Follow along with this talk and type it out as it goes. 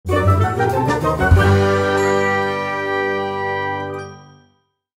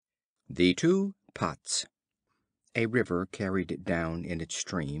The Two Pots. A river carried down in its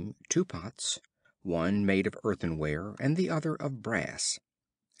stream two pots, one made of earthenware and the other of brass.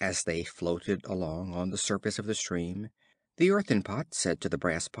 As they floated along on the surface of the stream, the earthen pot said to the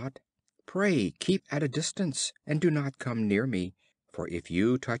brass pot, "Pray keep at a distance, and do not come near me, for if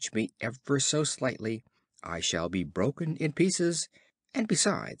you touch me ever so slightly, I shall be broken in pieces, and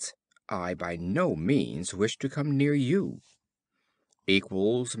besides, I by no means wish to come near you."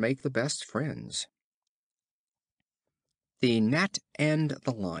 Equals make the best friends. The Gnat and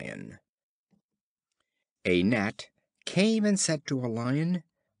the Lion. A Gnat came and said to a Lion,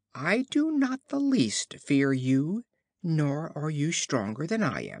 "I do not the least fear you, nor are you stronger than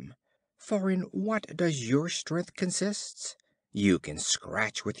I am. For in what does your strength consist? You can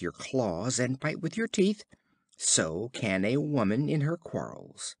scratch with your claws and bite with your teeth. So can a woman in her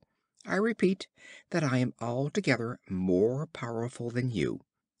quarrels. I repeat that I am altogether more powerful than you,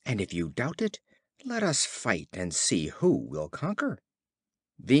 and if you doubt it, let us fight and see who will conquer."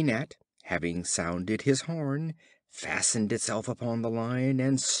 The Gnat, having sounded his horn, fastened itself upon the Lion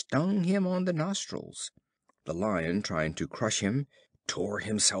and stung him on the nostrils. The Lion, trying to crush him, tore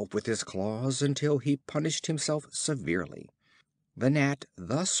himself with his claws until he punished himself severely. The Gnat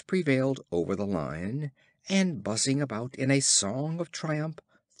thus prevailed over the Lion, and buzzing about in a song of triumph,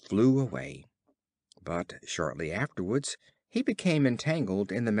 flew away. But shortly afterwards he became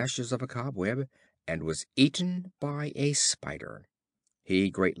entangled in the meshes of a cobweb, and was eaten by a spider. He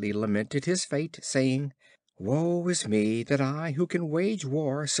greatly lamented his fate, saying, "Woe is me, that I, who can wage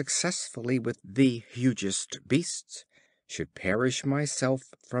war successfully with the hugest beasts, should perish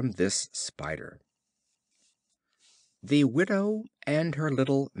myself from this spider." The Widow and her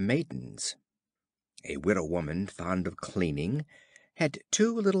little Maidens. A widow woman, fond of cleaning, had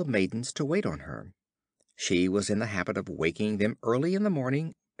two little maidens to wait on her. She was in the habit of waking them early in the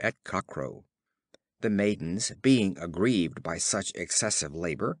morning at cockcrow. The maidens, being aggrieved by such excessive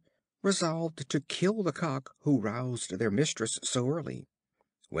labor, resolved to kill the cock who roused their mistress so early.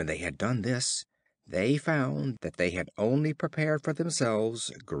 When they had done this, they found that they had only prepared for themselves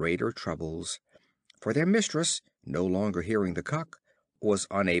greater troubles, for their mistress, no longer hearing the cock, was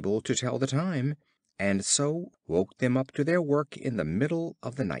unable to tell the time, and so woke them up to their work in the middle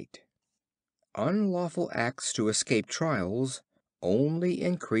of the night. Unlawful acts to escape trials only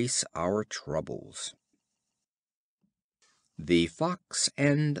increase our troubles. The Fox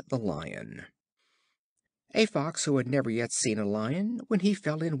and the Lion. A Fox, who had never yet seen a Lion, when he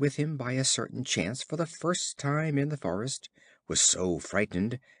fell in with him by a certain chance for the first time in the forest, was so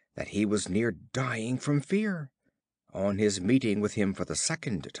frightened that he was near dying from fear. On his meeting with him for the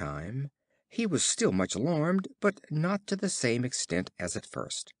second time, he was still much alarmed, but not to the same extent as at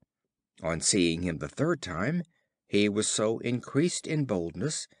first. On seeing him the third time, he was so increased in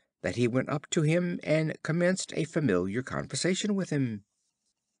boldness that he went up to him and commenced a familiar conversation with him.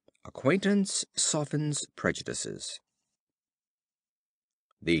 Acquaintance softens prejudices.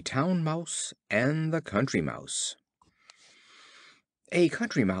 The Town Mouse and the Country Mouse. A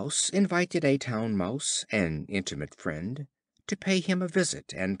Country Mouse invited a Town Mouse, an intimate friend, to pay him a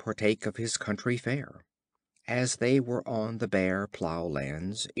visit and partake of his country fare. As they were on the bare plough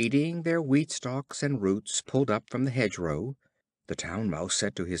lands, eating their wheat stalks and roots pulled up from the hedgerow, the Town Mouse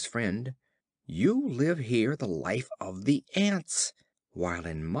said to his friend, "You live here the life of the ants, while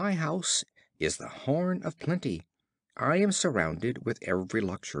in my house is the horn of plenty. I am surrounded with every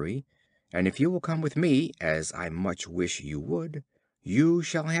luxury, and if you will come with me, as I much wish you would, you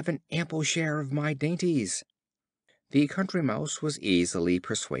shall have an ample share of my dainties." The Country Mouse was easily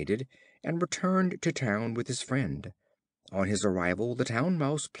persuaded, and returned to town with his friend. On his arrival, the Town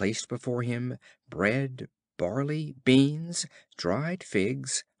Mouse placed before him bread, barley, beans, dried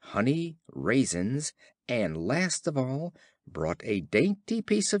figs, honey, raisins, and, last of all, brought a dainty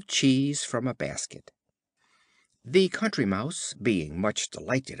piece of cheese from a basket. The Country Mouse, being much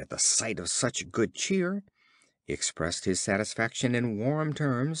delighted at the sight of such good cheer, expressed his satisfaction in warm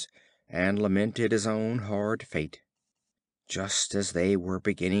terms, and lamented his own hard fate. Just as they were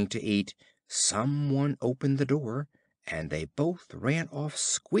beginning to eat, some one opened the door, and they both ran off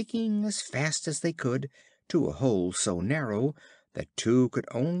squeaking as fast as they could to a hole so narrow that two could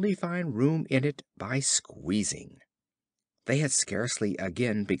only find room in it by squeezing. They had scarcely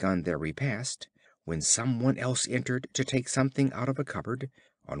again begun their repast, when some one else entered to take something out of a cupboard,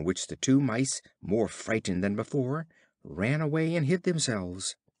 on which the two mice, more frightened than before, ran away and hid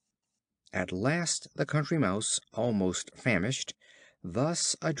themselves. At last the Country Mouse, almost famished,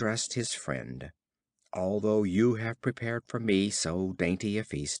 thus addressed his friend: "Although you have prepared for me so dainty a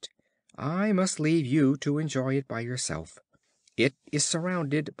feast, I must leave you to enjoy it by yourself. It is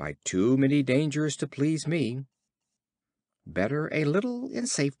surrounded by too many dangers to please me. Better a little in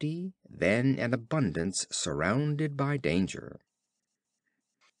safety than an abundance surrounded by danger.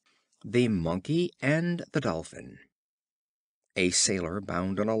 The Monkey and the Dolphin. A sailor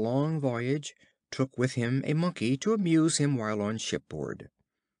bound on a long voyage took with him a monkey to amuse him while on shipboard.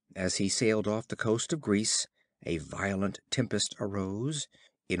 As he sailed off the coast of Greece, a violent tempest arose,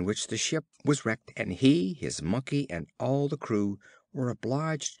 in which the ship was wrecked, and he, his monkey, and all the crew were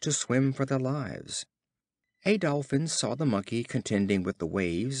obliged to swim for their lives. A Dolphin saw the monkey contending with the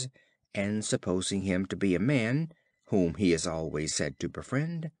waves, and supposing him to be a man, whom he is always said to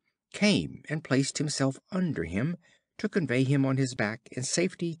befriend, came and placed himself under him, to convey him on his back in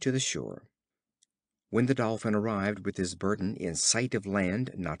safety to the shore. When the Dolphin arrived with his burden in sight of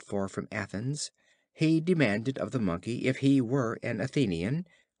land not far from Athens, he demanded of the monkey if he were an Athenian,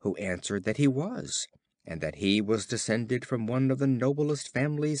 who answered that he was, and that he was descended from one of the noblest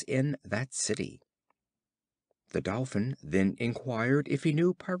families in that city. The Dolphin then inquired if he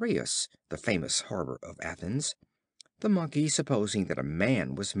knew Piraeus, the famous harbor of Athens. The monkey, supposing that a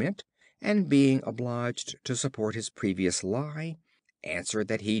man was meant, and being obliged to support his previous lie, answered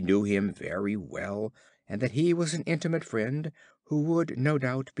that he knew him very well, and that he was an intimate friend, who would, no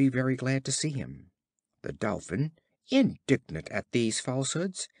doubt, be very glad to see him. The Dolphin, indignant at these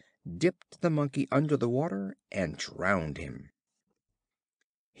falsehoods, dipped the monkey under the water and drowned him.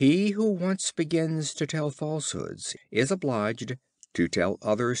 He who once begins to tell falsehoods is obliged to tell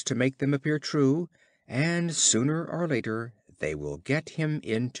others to make them appear true, and sooner or later they will get him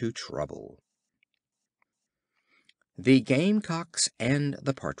into trouble. The Gamecocks and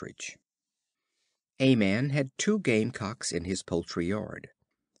the Partridge. A man had two gamecocks in his poultry yard.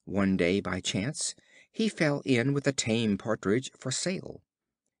 One day, by chance, he fell in with a tame partridge for sale.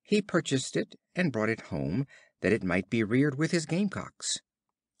 He purchased it and brought it home, that it might be reared with his gamecocks.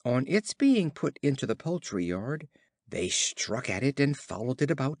 On its being put into the poultry yard, they struck at it and followed it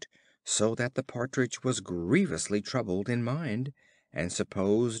about, so that the partridge was grievously troubled in mind, and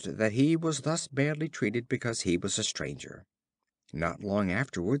supposed that he was thus badly treated because he was a stranger. Not long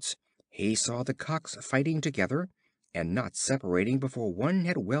afterwards he saw the cocks fighting together, and not separating before one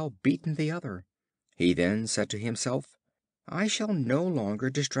had well beaten the other. He then said to himself, "I shall no longer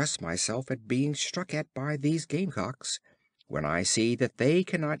distress myself at being struck at by these gamecocks, when I see that they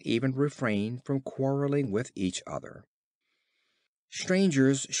cannot even refrain from quarreling with each other."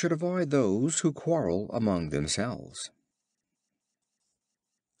 Strangers should avoid those who quarrel among themselves.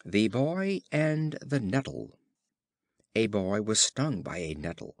 The Boy and the Nettle. A boy was stung by a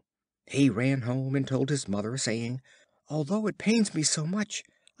nettle. He ran home and told his mother, saying, "Although it pains me so much,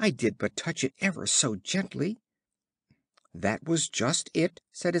 I did but touch it ever so gently." "That was just it,"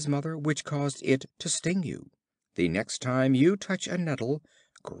 said his mother, "which caused it to sting you. The next time you touch a nettle,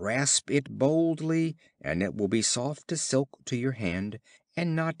 grasp it boldly, and it will be soft as silk to your hand,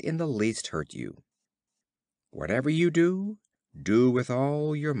 and not in the least hurt you. Whatever you do, do with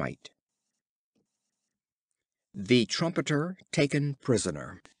all your might." The Trumpeter taken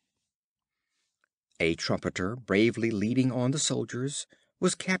prisoner. A Trumpeter, bravely leading on the soldiers,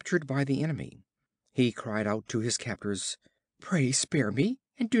 was captured by the enemy. He cried out to his captors, "Pray spare me,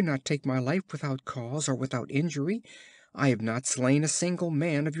 and do not take my life without cause or without injury. I have not slain a single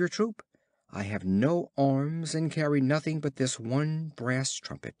man of your troop. I have no arms, and carry nothing but this one brass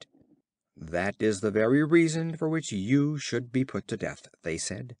trumpet." "That is the very reason for which you should be put to death," they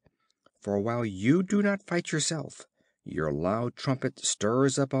said. "For while you do not fight yourself, your loud trumpet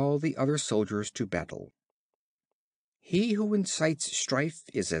stirs up all the other soldiers to battle." He who incites strife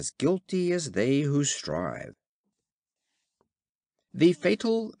is as guilty as they who strive. The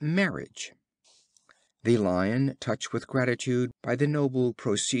Fatal Marriage. The Lion, touched with gratitude by the noble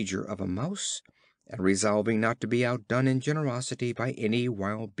procedure of a mouse, and resolving not to be outdone in generosity by any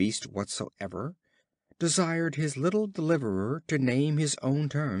wild beast whatsoever, desired his little deliverer to name his own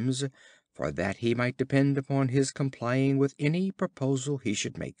terms, for that he might depend upon his complying with any proposal he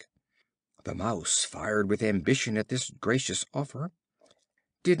should make. The Mouse, fired with ambition at this gracious offer,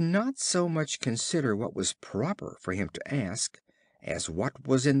 did not so much consider what was proper for him to ask, as what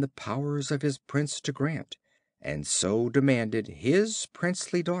was in the powers of his Prince to grant, and so demanded his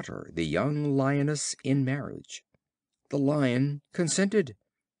princely daughter, the young Lioness, in marriage. The Lion consented,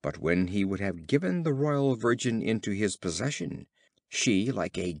 but when he would have given the royal virgin into his possession, she,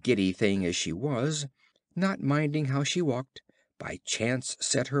 like a giddy thing as she was, not minding how she walked, by chance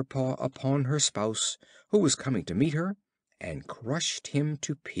set her paw upon her spouse, who was coming to meet her, and crushed him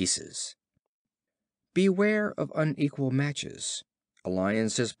to pieces. Beware of unequal matches.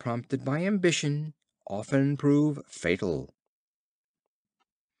 Alliances prompted by ambition often prove fatal.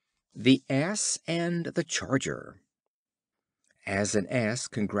 The Ass and the Charger. As an Ass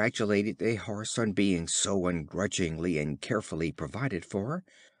congratulated a Horse on being so ungrudgingly and carefully provided for,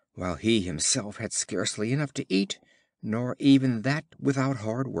 while he himself had scarcely enough to eat, nor even that without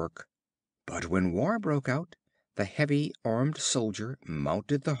hard work. But when war broke out, the heavy armed soldier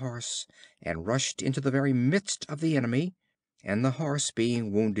mounted the Horse and rushed into the very midst of the enemy, and the Horse,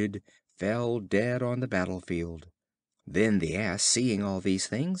 being wounded, fell dead on the battlefield. Then the Ass, seeing all these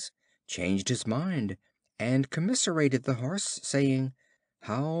things, changed his mind, and commiserated the Horse, saying,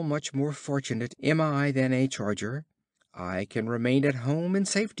 "How much more fortunate am I than a Charger! I can remain at home in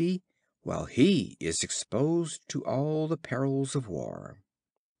safety, while he is exposed to all the perils of war."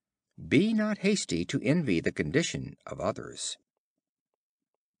 Be not hasty to envy the condition of others.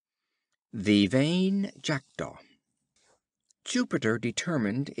 The Vain Jackdaw. Jupiter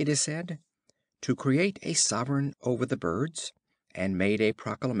determined, it is said, to create a sovereign over the birds, and made a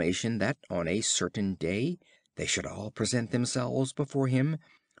proclamation that on a certain day they should all present themselves before him,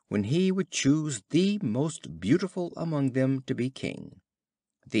 when he would choose the most beautiful among them to be king.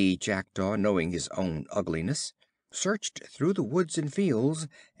 The Jackdaw, knowing his own ugliness, searched through the woods and fields,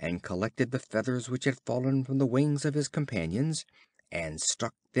 and collected the feathers which had fallen from the wings of his companions, and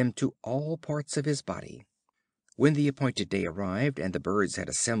stuck them to all parts of his body. When the appointed day arrived, and the birds had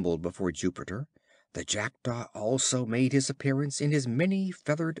assembled before Jupiter, the Jackdaw also made his appearance in his many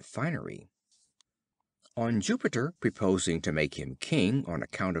feathered finery. On Jupiter proposing to make him king on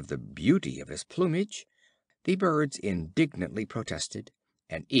account of the beauty of his plumage, the birds indignantly protested,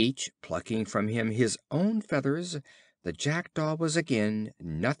 and each plucking from him his own feathers, the Jackdaw was again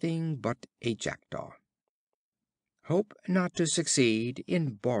nothing but a Jackdaw. Hope not to succeed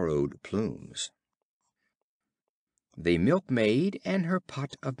in borrowed plumes. The Milkmaid and her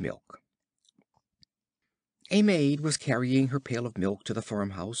pot of milk. A maid was carrying her pail of milk to the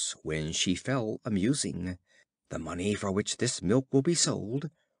farmhouse, when she fell a musing. The money for which this milk will be sold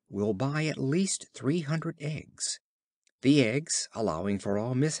will buy at least 300 eggs. The eggs, allowing for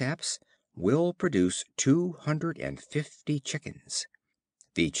all mishaps, will produce 250 chickens.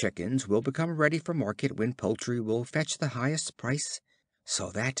 The chickens will become ready for market when poultry will fetch the highest price,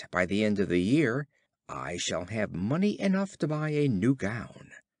 so that by the end of the year I shall have money enough to buy a new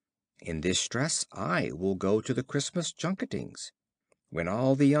gown. In this dress I will go to the Christmas junketings, when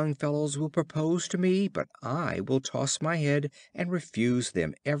all the young fellows will propose to me, but I will toss my head and refuse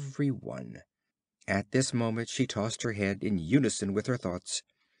them every one." At this moment she tossed her head in unison with her thoughts,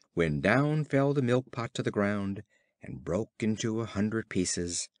 when down fell the milk pot to the ground, and broke into 100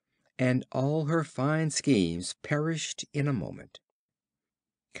 pieces, and all her fine schemes perished in a moment.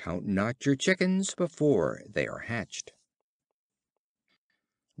 Count not your chickens before they are hatched.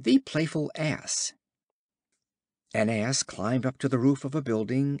 The Playful Ass. An Ass climbed up to the roof of a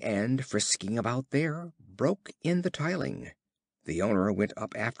building, and, frisking about there, broke in the tiling. The owner went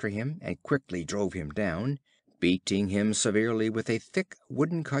up after him, and quickly drove him down, beating him severely with a thick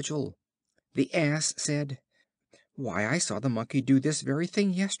wooden cudgel. The Ass said, "Why, I saw the Monkey do this very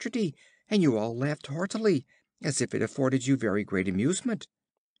thing yesterday, and you all laughed heartily, as if it afforded you very great amusement."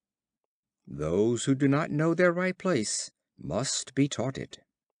 Those who do not know their right place must be taught it.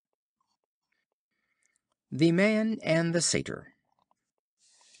 The Man and the Satyr.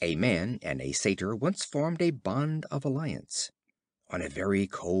 A Man and a Satyr once formed a bond of alliance. On a very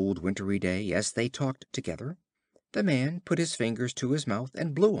cold wintry day, as they talked together, the Man put his fingers to his mouth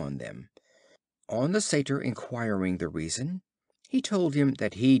and blew on them. On the Satyr inquiring the reason, he told him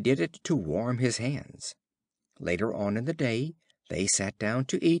that he did it to warm his hands. Later on in the day they sat down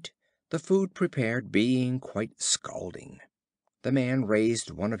to eat, the food prepared being quite scalding. The Man raised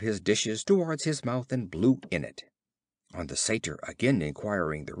one of his dishes towards his mouth and blew in it. On the Satyr again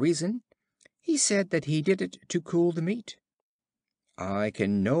inquiring the reason, he said that he did it to cool the meat. "I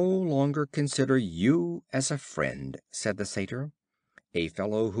can no longer consider you as a friend," said the Satyr. "A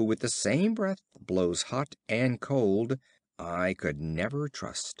fellow who with the same breath blows hot and cold I could never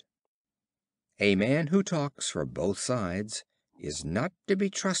trust. A man who talks for both sides is not to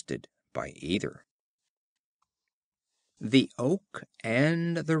be trusted by either." The Oak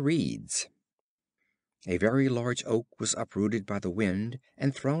and the Reeds. A very large oak was uprooted by the wind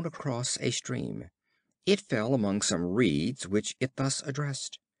and thrown across a stream. It fell among some reeds, which it thus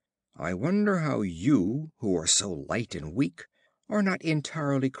addressed: "I wonder how you, who are so light and weak, are not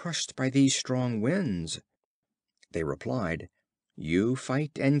entirely crushed by these strong winds." They replied: "You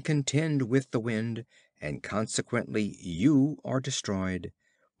fight and contend with the wind, and consequently you are destroyed,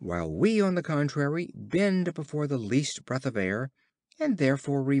 while we, on the contrary, bend before the least breath of air, and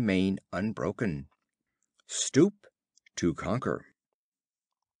therefore remain unbroken. Stoop to conquer."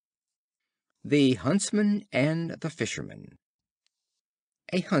 The Huntsman and the Fisherman.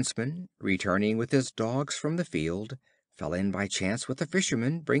 A Huntsman, returning with his dogs from the field, fell in by chance with a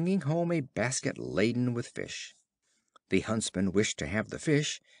fisherman bringing home a basket laden with fish. The Huntsman wished to have the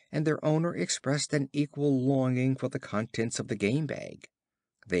fish, and their owner expressed an equal longing for the contents of the game bag.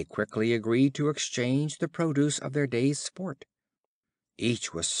 They quickly agreed to exchange the produce of their day's sport.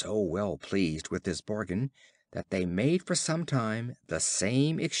 Each was so well pleased with his bargain that they made for some time the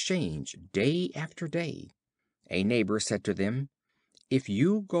same exchange day after day. A neighbor said to them, "If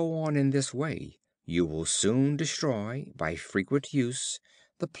you go on in this way, you will soon destroy, by frequent use,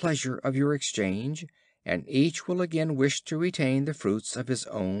 the pleasure of your exchange, and each will again wish to retain the fruits of his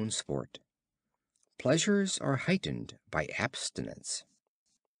own sport." Pleasures are heightened by abstinence.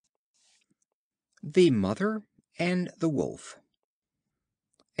 The Mother and the Wolf.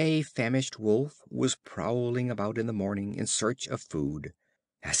 A famished Wolf was prowling about in the morning in search of food.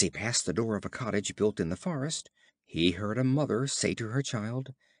 As he passed the door of a cottage built in the forest, he heard a mother say to her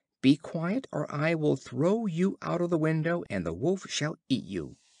child, "Be quiet, or I will throw you out of the window, and the Wolf shall eat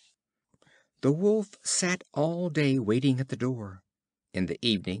you." The Wolf sat all day waiting at the door. In the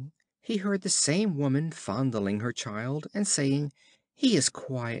evening he heard the same woman fondling her child, and saying, "He is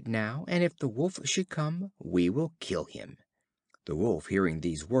quiet now, and if the Wolf should come, we will kill him." The Wolf, hearing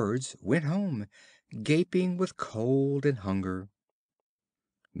these words, went home, gaping with cold and hunger.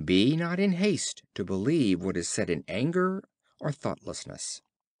 Be not in haste to believe what is said in anger or thoughtlessness.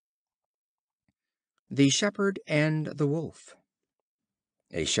 The Shepherd and the Wolf.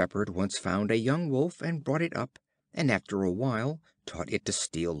 A Shepherd once found a young Wolf, and brought it up, and after a while taught it to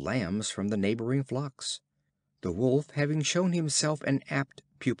steal lambs from the neighboring flocks. The Wolf, having shown himself an apt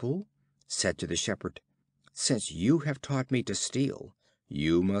pupil, said to the Shepherd, "Since you have taught me to steal,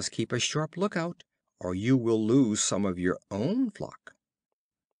 you must keep a sharp lookout, or you will lose some of your own flock."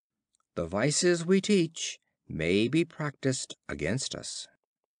 The vices we teach may be practiced against us.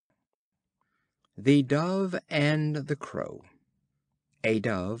 The Dove and the Crow. A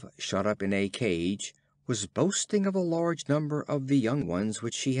Dove, shut up in a cage, was boasting of the large number of the young ones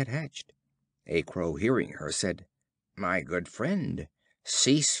which she had hatched. A Crow, hearing her, said, "My good friend,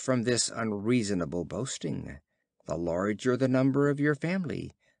 cease from this unreasonable boasting. The larger the number of your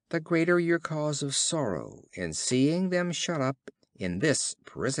family, the greater your cause of sorrow in seeing them shut up in this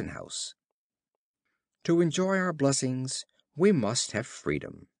prison house. To enjoy our blessings we must have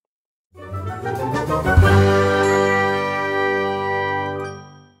freedom."